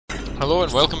Hello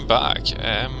and welcome back.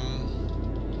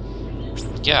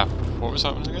 Yeah, what was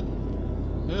happening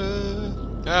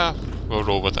again? Yeah, we'll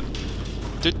roll with it.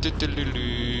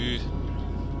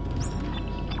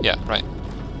 Yeah, right.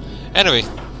 Anyway,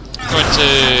 going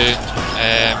to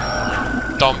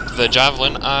dump the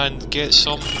javelin and get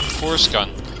some force gun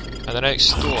at the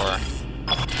next door.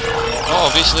 Oh,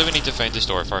 obviously we need to find the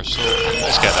store first, so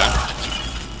let's get there.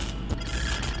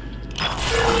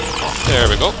 There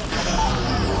we go.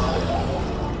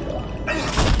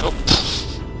 Oh.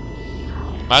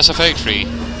 Mass Effect 3.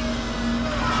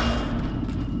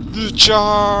 The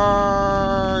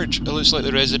charge! It looks like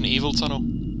the Resident Evil tunnel.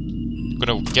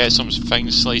 Gonna get some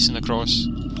things slicing across.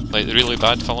 Like the really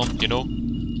bad film, you know?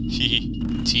 Hee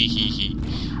hee. Tee hee hee.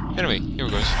 Anyway, here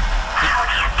we go. How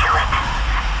do you do it?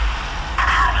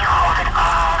 How do you hold it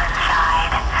all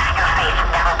inside? Your face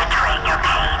never betraying your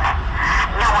pain.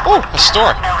 No one Oh, a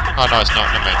store! Oh no, it's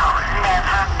not, never mind.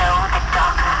 never know the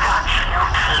dark thoughts you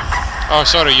keep. Oh,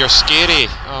 sorry, you're scary.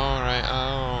 Oh, right.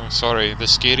 Oh, sorry, the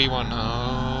scary one.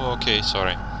 Oh, okay,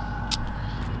 sorry.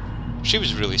 She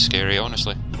was really scary,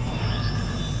 honestly.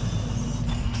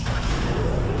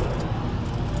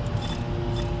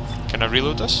 Can I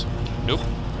reload this? Nope.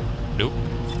 Nope.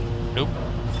 Nope.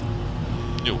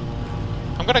 Nope.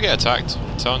 I'm gonna get attacked.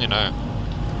 I'm telling you now.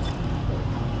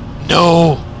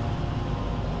 No!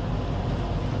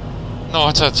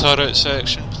 Not a turret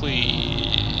section,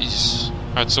 please.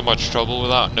 I had so much trouble with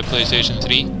that on the PlayStation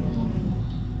 3.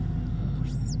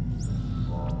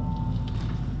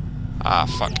 Ah,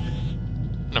 fuck.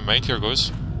 Never mind, here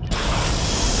goes.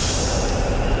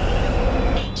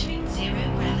 Entering zero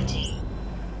gravity.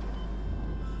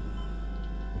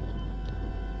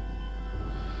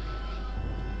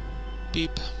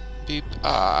 Beep, beep,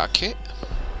 okay.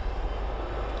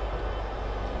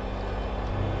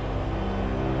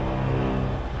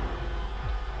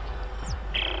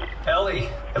 Ellie,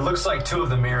 it looks like two of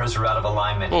the mirrors are out of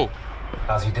alignment. Oh,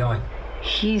 How's he doing?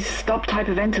 He's stopped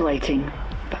hyperventilating,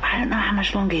 but I don't know how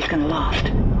much longer he's gonna last.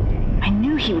 I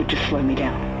knew he would just slow me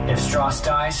down. If Strauss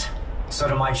dies, so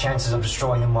do my chances of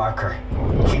destroying the marker.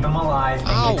 Keep him alive and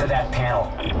Ow. get to that panel.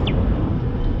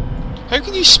 how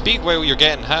can you speak while you're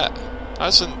getting hit?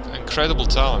 That's an incredible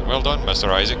talent. Well done, Mr.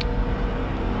 Isaac.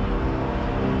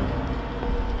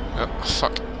 Oh,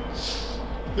 fuck.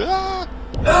 Ah!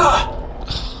 Ah!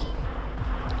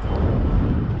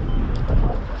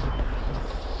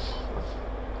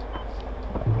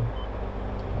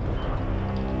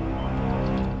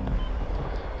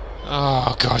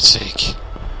 Oh, God's sake.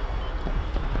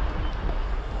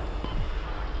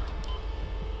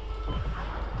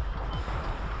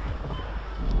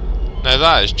 Now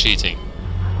that is cheating.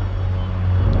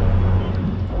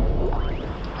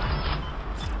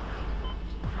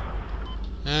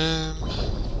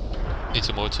 Need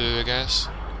some O2, I guess.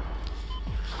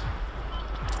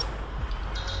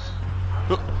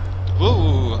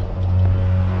 Whoa!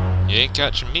 You ain't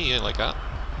catching me like that.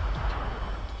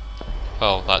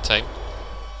 Well, that time.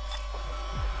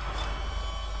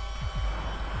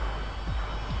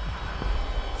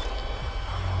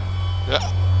 Yeah.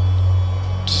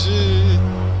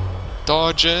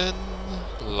 Dodging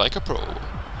like a pro.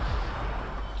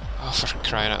 Oh, for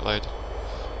crying out loud.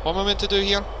 What am I meant to do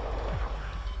here?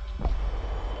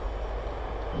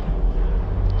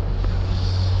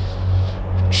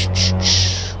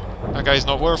 That guy's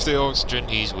not worth the oxygen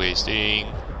he's wasting.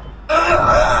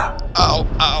 Ow,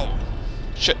 ow.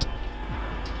 Shit.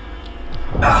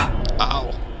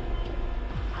 Ow.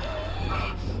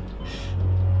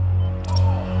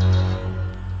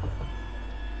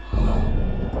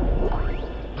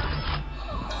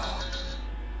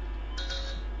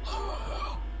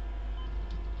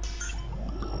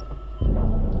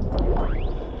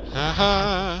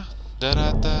 Haha. Da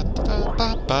da da da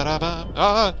ba ba da ba.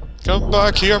 Ah, come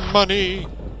back here, money.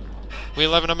 We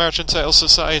live in a mercantile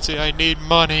society. I need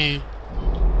money.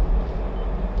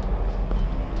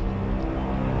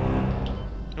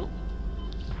 Nope.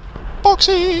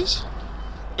 Boxies.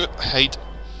 Hate.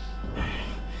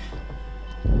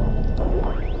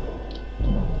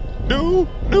 No,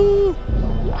 no.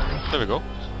 There we go.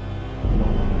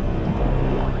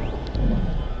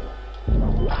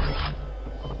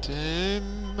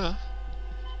 Tim.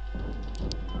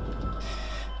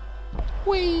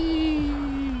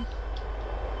 Whee!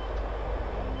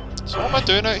 So what am I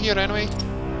doing out here anyway?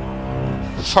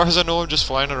 As far as I know, I'm just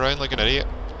flying around like an idiot.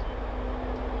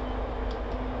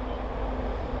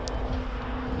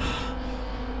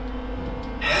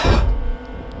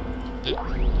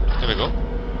 There we go.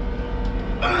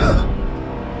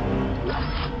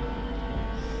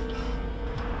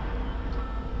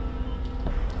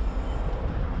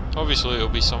 Obviously it'll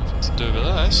be something to do with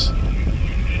this.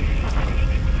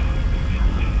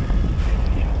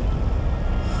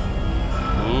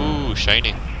 Ooh,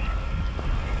 shiny.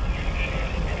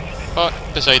 But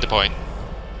beside the point.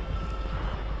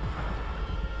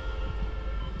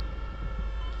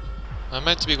 I'm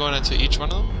meant to be going into each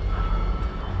one of them?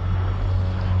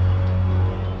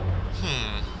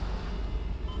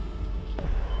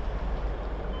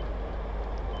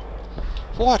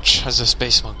 Watch as the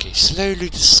space monkey slowly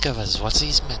discovers what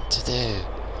he's meant to do.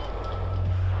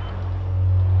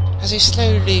 As he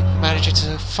slowly manages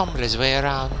to fumble his way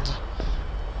around,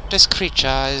 this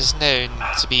creature is known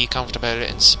to be comfortable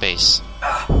in space.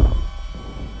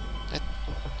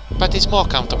 But he's more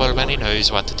comfortable when he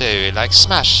knows what to do, like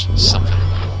smash something.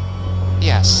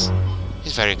 Yes,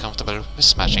 he's very comfortable with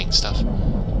smashing stuff.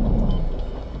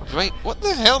 Wait, what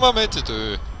the hell am I meant to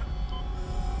do?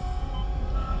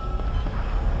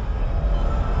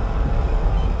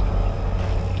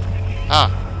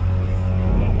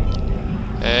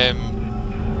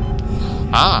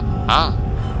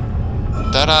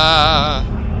 Ta-da!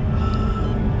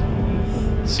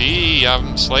 See,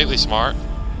 I'm slightly smart.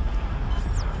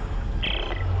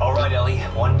 Alright, Ellie,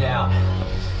 one down.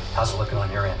 How's it looking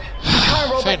on your end? Trying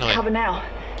to roll back to Finally. cover now.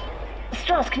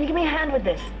 Strauss, can you give me a hand with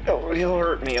this? Oh, he'll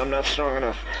hurt me. I'm not strong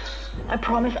enough. I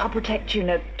promise I'll protect you.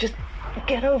 Now, just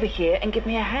get over here and give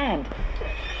me a hand.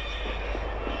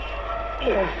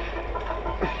 Here.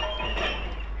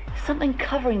 Something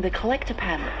covering the collector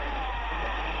panel.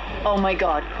 Oh my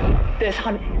god. There's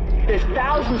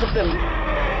thousands of them.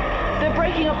 They're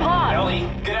breaking apart. Ellie,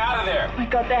 get out of there! Oh my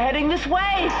god, they're heading this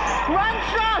way! Run,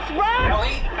 Strauss, run!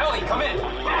 Ellie, come in!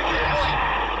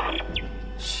 Ellie!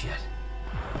 Shit.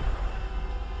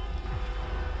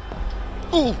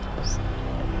 Oh!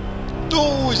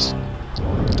 Those!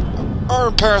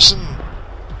 Arm person!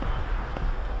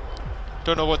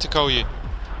 Don't know what to call you.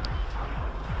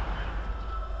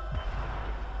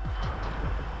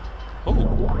 Oh.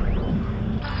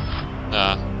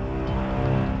 Nah.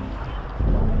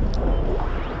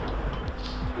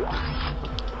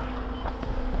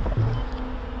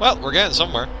 Well, we're getting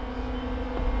somewhere.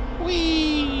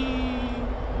 Whee!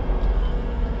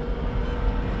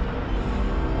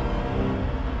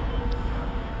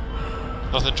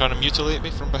 Nothing trying to mutilate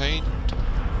me from behind.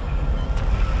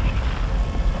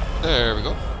 There we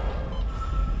go.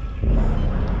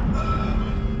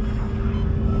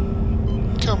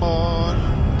 Come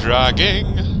on,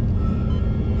 dragging.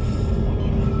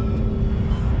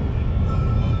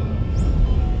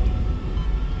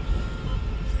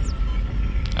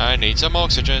 I need some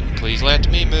oxygen. Please let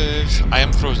me move. I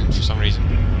am frozen for some reason.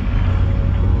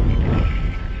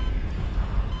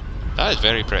 That is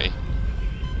very pretty.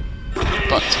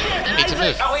 But I need to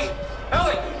move. Ellie!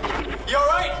 You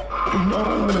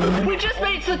alright? We just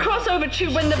made it to the crossover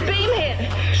tube when the beam hit.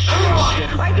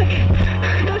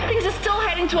 Those things are still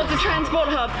heading towards the transport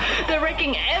hub. They're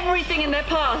wrecking everything in their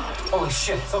path. Holy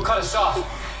shit, they'll cut us off.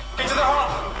 Get to the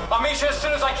hub! I'll meet you as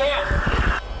soon as I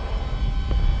can.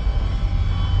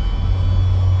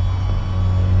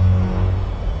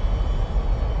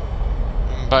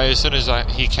 By as soon as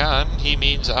he can, he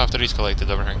means after he's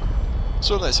collected everything.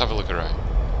 So let's have a look around.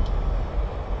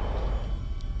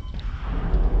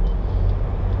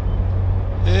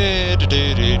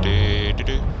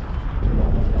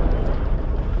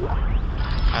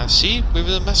 And see, we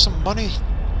would have missed some money.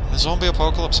 In the zombie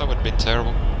apocalypse, that would have been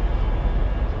terrible.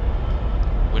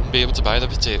 Wouldn't be able to buy the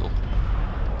potato.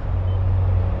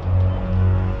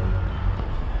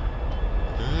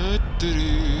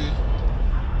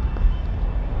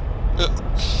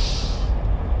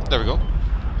 There we go.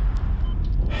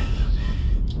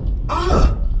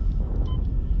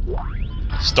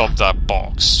 Stop that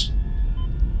box.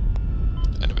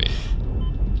 Anyway.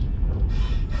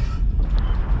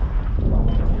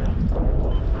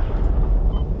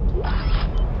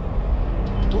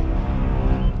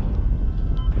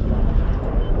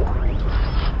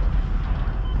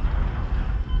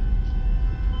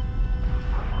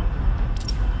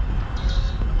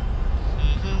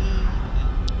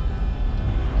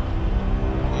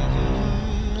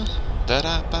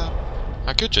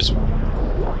 I could just,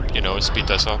 you know, speed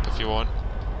this up if you want.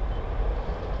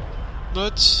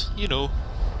 But, you know,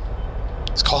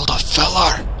 it's called a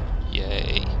filler!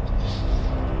 Yay.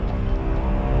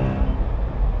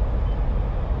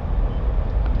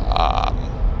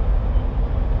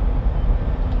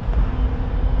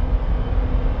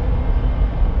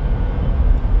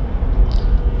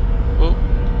 Well,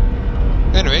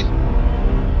 anyway.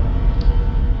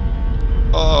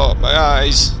 Oh, my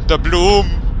eyes! The bloom!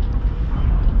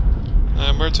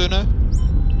 And where to now?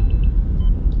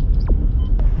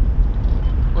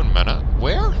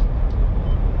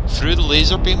 through the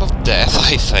laser beam of death?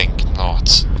 I think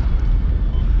not.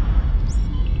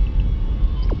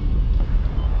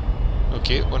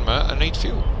 Okay, 1 minute, I need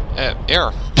fuel.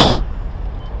 Air.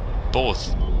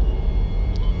 Both.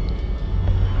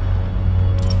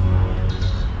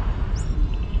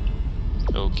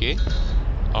 Okay.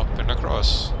 Up and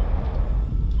across.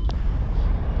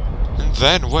 And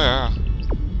then where?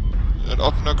 And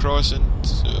up and across and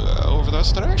over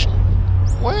this direction?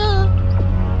 Where?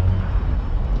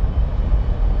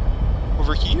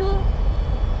 Over here?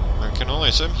 I can only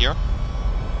assume here.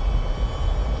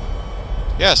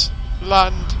 Yes!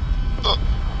 Land!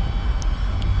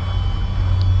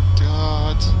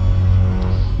 God.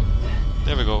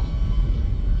 There we go.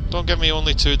 Don't give me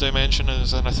only 2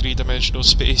 dimensions in a 3-dimensional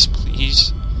space,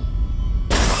 please.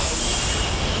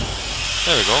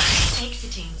 There we go.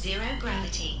 Exiting 0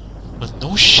 gravity. With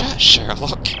no shit,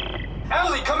 Sherlock.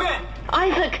 Ellie, come in!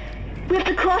 Isaac, we have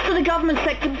to cross to the government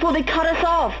sector before they cut us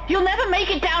off. You'll never make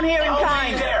it down here in I'll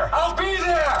time. be there! I'll be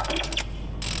there!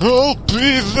 I'll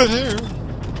be there!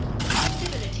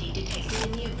 Stability detected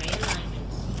in new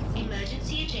realignments.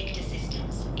 Emergency ejector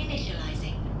systems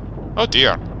initializing. Oh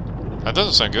dear. That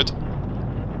doesn't sound good.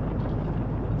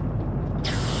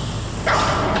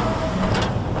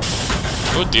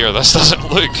 Oh dear, this doesn't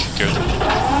look good.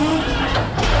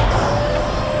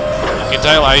 You can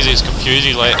tell Isaac's confused,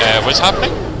 he's like, what's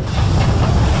happening?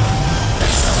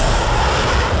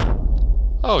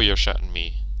 Oh, you're shitting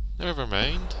me. Never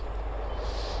mind.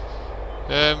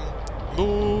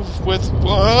 Move with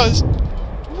was.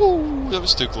 Woo, that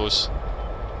was too close.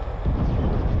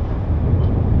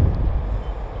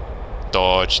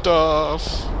 Dodge stuff.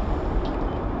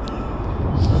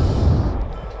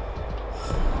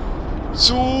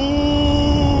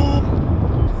 Zoom.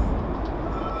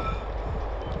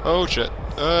 Oh shit.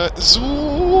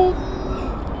 Zoom.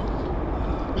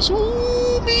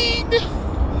 Zooming.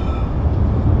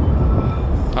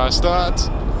 Past that.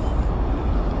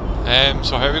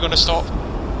 So how are we going to stop?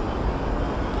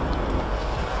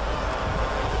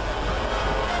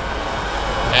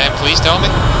 Please tell me.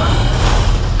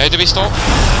 How do we stop?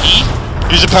 E?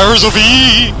 Use the powers of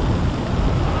E!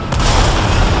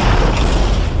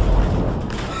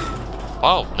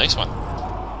 Wow, nice one.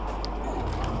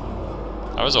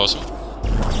 That was awesome.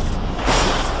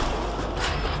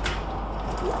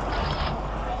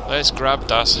 Let's grab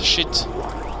das shit.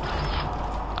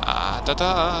 Ah, da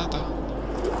da da.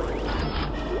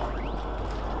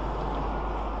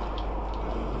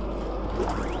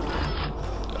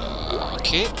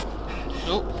 Okay.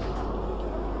 No.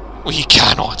 We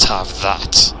cannot have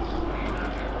that.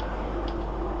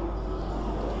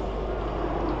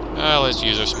 Let's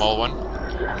use our small one.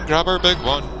 Grab our big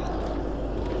one.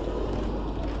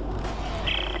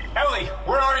 Ellie,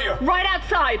 where are you? Right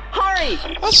outside! Hurry!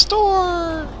 A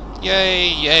store! Yay,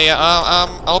 yay,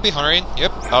 I'll be hurrying.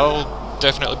 Yep, I'll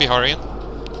definitely be hurrying.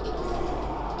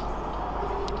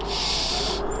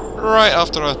 Right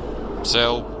after I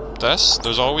sell this,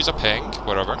 there's always a ping,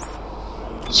 whatever.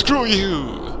 Screw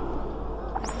you!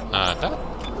 And that.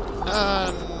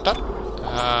 And that.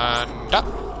 And that.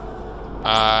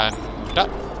 And that.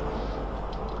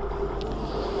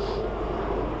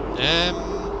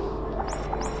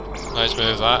 Let's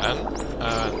move that in.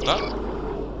 And that.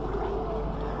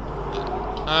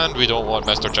 And we don't want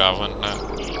Mr. Javelin now.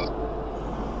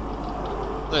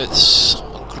 Let's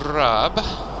grab.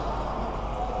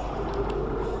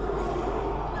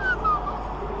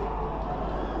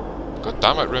 God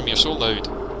damn it, room, you're so loud.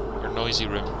 You're noisy,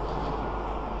 room.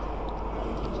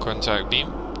 Contact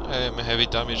beam. Heavy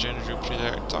damage energy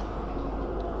projector.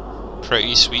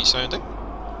 Pretty sweet sounding.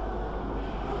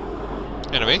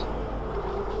 Anyway.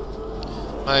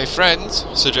 My friend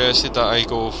suggested that I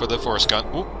go for the force gun.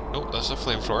 Oh, no, that's a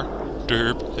flamethrower.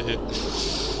 Derp.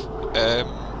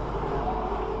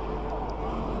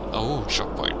 Oh,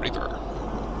 Shockpoint Reaper.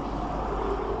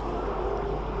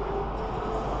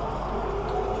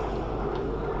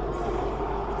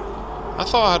 I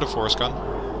thought I had a force gun.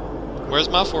 Where's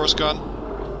my force gun?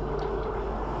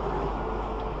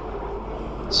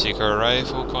 Seeker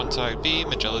rifle, contact beam,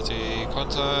 agility,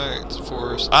 contact,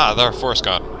 force. Ah, there, force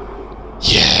gun.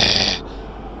 Yeah!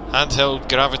 Handheld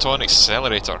graviton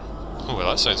accelerator. Oh, well,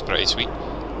 that sounds pretty sweet.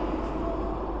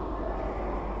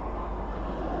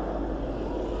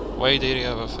 Wide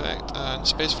area of effect and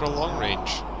space for a long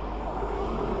range.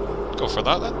 Go for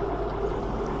that then.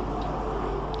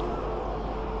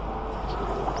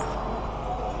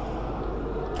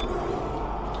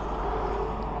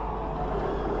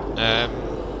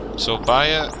 So buy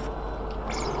it.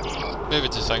 Move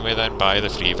it to Thingy, then buy the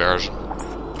free version.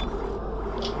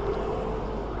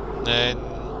 Then.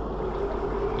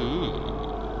 Ooh.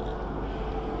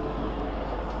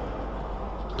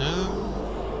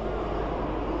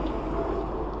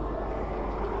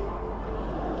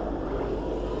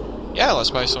 Yeah, let's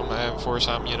buy some force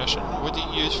ammunition. What do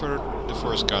you use for the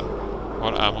force gun?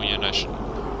 What ammunition?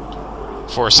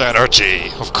 Force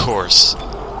energy, of course.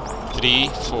 3,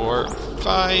 4,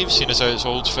 5. Seeing as how it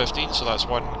holds 15, so that's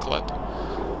 1 clip.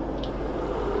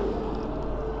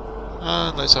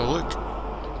 And let's have a look.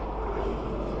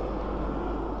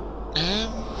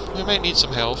 We might need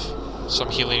some health, some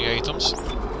healing items.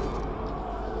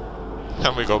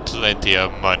 And we got plenty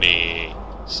of money.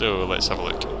 So let's have a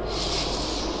look.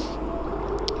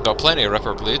 Got plenty of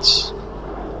ripper blades.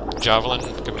 Javelin,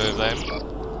 can move them.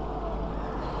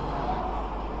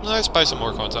 Let's buy some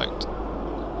more contact.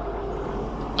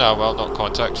 No, well, not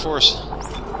contact, force.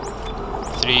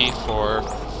 3, 4,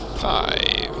 5.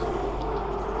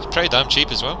 It's pretty damn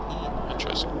cheap as well.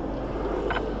 Interesting.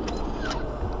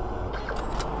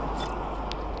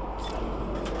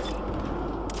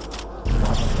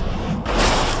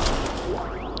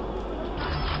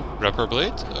 Ripper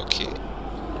blade? Okay.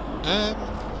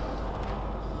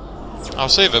 I'll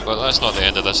save it, but that's not the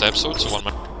end of this episode, so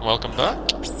welcome back.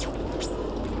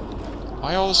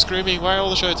 Why all the screaming? Why all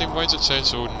the shouting? Why does it sound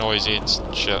so noisy and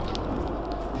shit?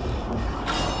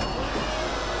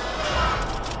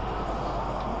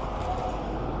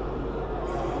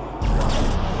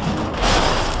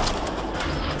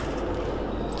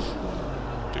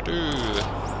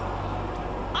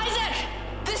 Isaac!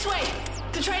 This way!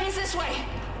 The train is this way!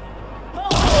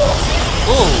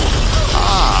 Oh!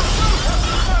 Ah!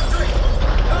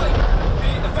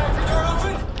 The factory door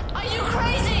open? Are you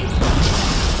crazy?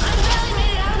 I barely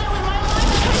made it out of there with my life.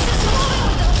 The train's just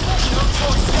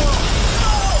moving with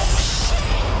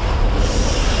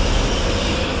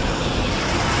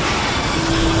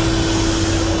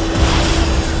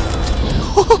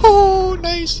Oh,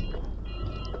 nice!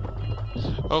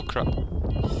 Oh crap.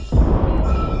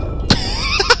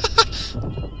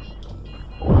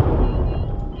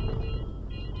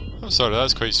 I'm sorry,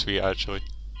 that's quite sweet actually.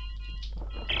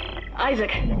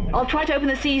 Isaac, I'll try to open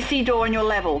the CEC door on your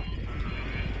level.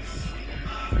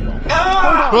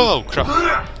 Whoa, crap.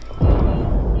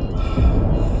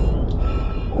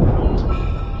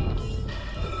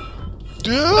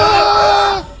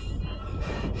 Ah!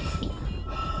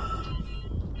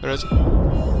 There is.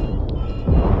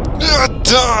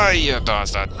 Die, you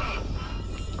bastard!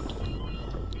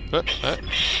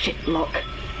 Shit lock.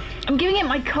 I'm giving it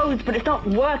my codes, but it's not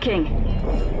working.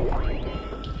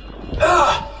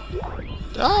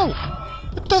 Ow!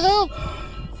 What the hell?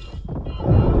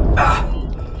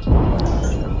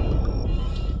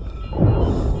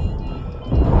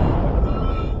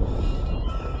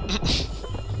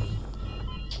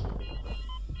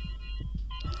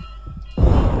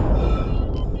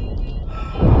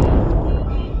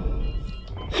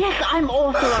 Yes, I'm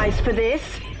authorized for this.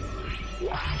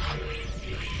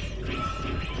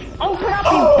 Open up,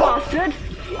 you bastard!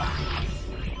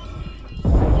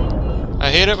 I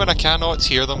hate it when I cannot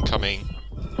hear them coming.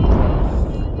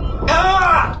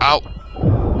 Ow!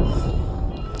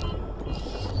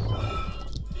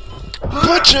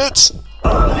 Push it!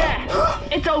 There!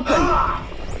 It's open!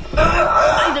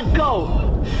 Isaac, go!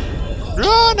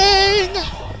 Running!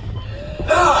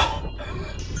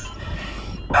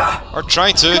 Or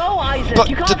trying to. Go, Isaac! But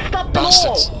You can't the stop them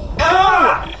bastards. all!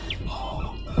 Go!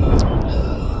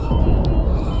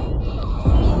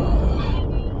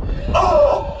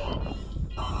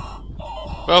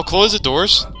 Well, close the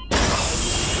doors.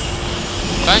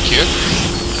 Thank you.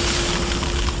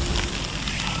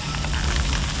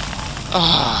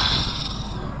 Ah.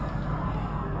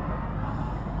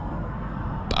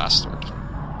 Bastard.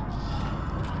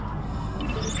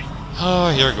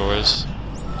 Oh, here goes.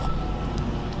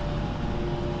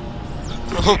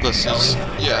 Oh, this is...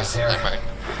 Yeah, never mind.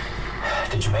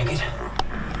 Did you make it?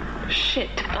 Shit,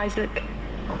 Isaac.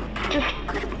 Just...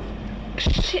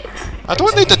 Shit. I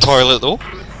don't need the toilet, though.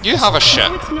 You have a shit.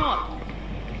 No, it's not.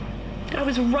 I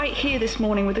was right here this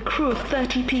morning with a crew of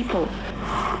 30 people.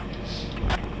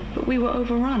 But we were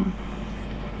overrun.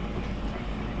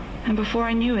 And before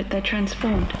I knew it, they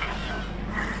transformed.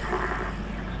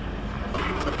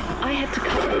 I had to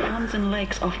cut the arms and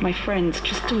legs off my friends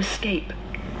just to escape.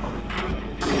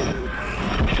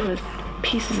 I'm sure there's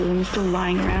pieces of them still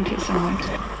lying around here somewhere.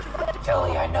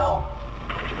 Ellie, I know.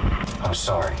 I'm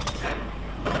sorry.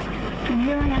 And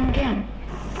here I am again.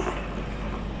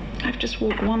 I've just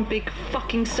walked one big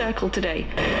fucking circle today.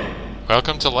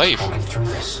 Welcome to life. We'll get through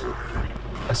this.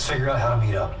 Let's figure out how to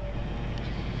meet up.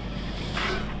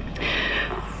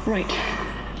 Right.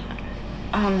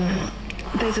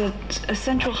 There's a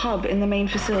central hub in the main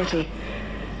facility.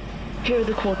 Here are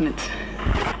the coordinates.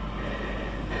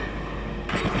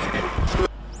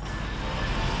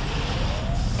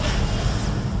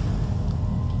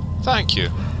 Thank you.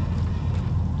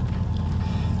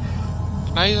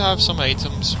 Can I have some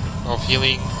items of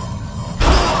healing?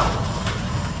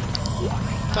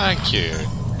 Thank you.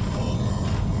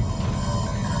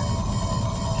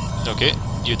 Okay,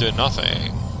 you do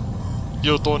nothing.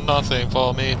 You do nothing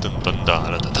for me. Dun, dun, dun,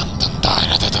 dun, dun, dun,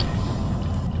 dun, dun, dun.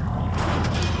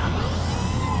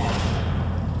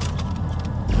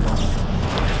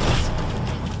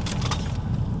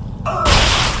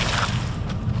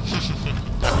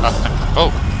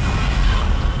 Oh,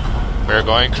 we're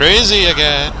going crazy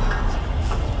again.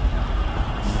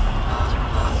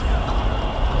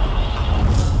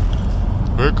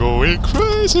 We're going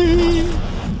crazy.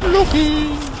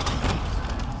 Loopy.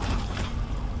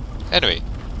 Anyway,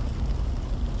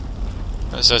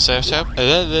 as I said,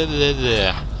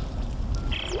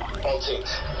 All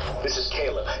teams, this is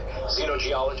Caleb,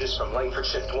 xenogeologist from Langford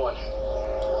Shift 1.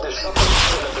 There's something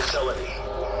in the facility.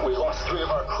 We've lost 3 of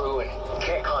our crew and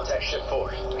can't contact Shift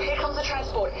 4. Here comes the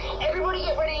transport. Everybody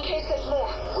get ready in case there's more.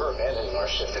 We're abandoning our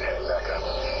shift and heading back up.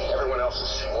 Everyone else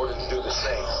is ordered to do the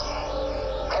same.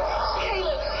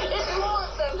 Caleb, it's more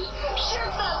of them.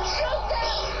 Shoot them! Shoot them!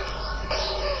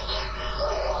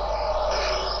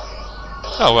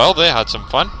 oh well, they had some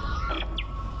fun.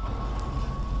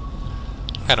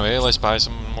 Anyway, let's buy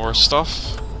some more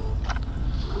stuff.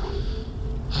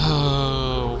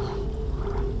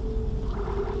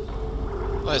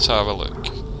 Let's have a look.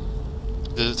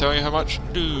 Does it tell you how much?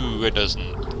 No, it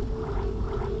doesn't.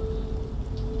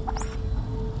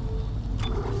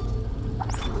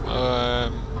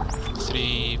 Um,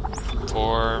 3,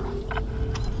 4.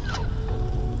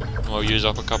 We'll use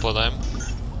up a couple of them.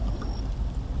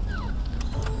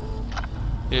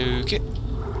 Okay.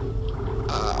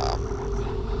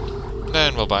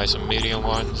 Then we'll buy some medium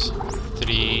ones.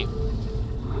 3.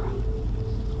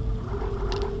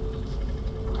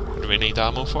 What do we need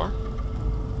ammo for?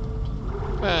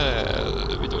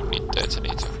 Well, we don't need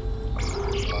detonator.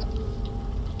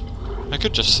 I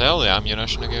could just sell the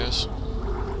ammunition, I guess.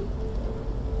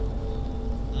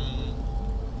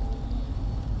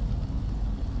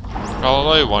 I'll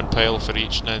allow 1 pile for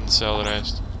each and then sell the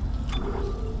rest.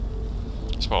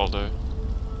 That's what I'll do.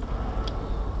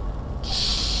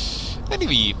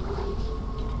 Anyway.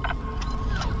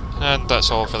 And that's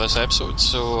all for this episode,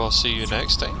 so I'll see you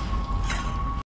next time.